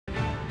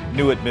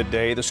New at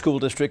midday, the school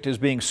district is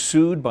being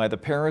sued by the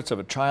parents of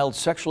a child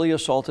sexually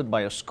assaulted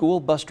by a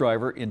school bus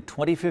driver in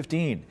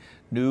 2015.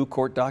 New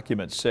court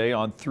documents say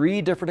on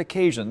 3 different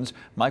occasions,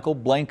 Michael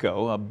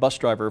Blanco, a bus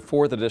driver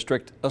for the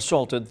district,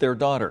 assaulted their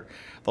daughter.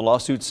 The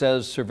lawsuit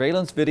says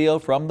surveillance video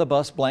from the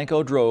bus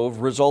Blanco drove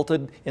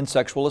resulted in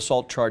sexual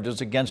assault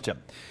charges against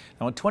him.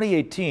 Now, in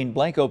 2018,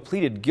 Blanco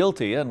pleaded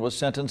guilty and was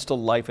sentenced to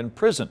life in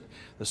prison.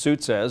 The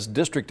suit says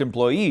district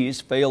employees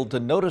failed to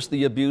notice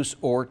the abuse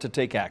or to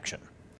take action.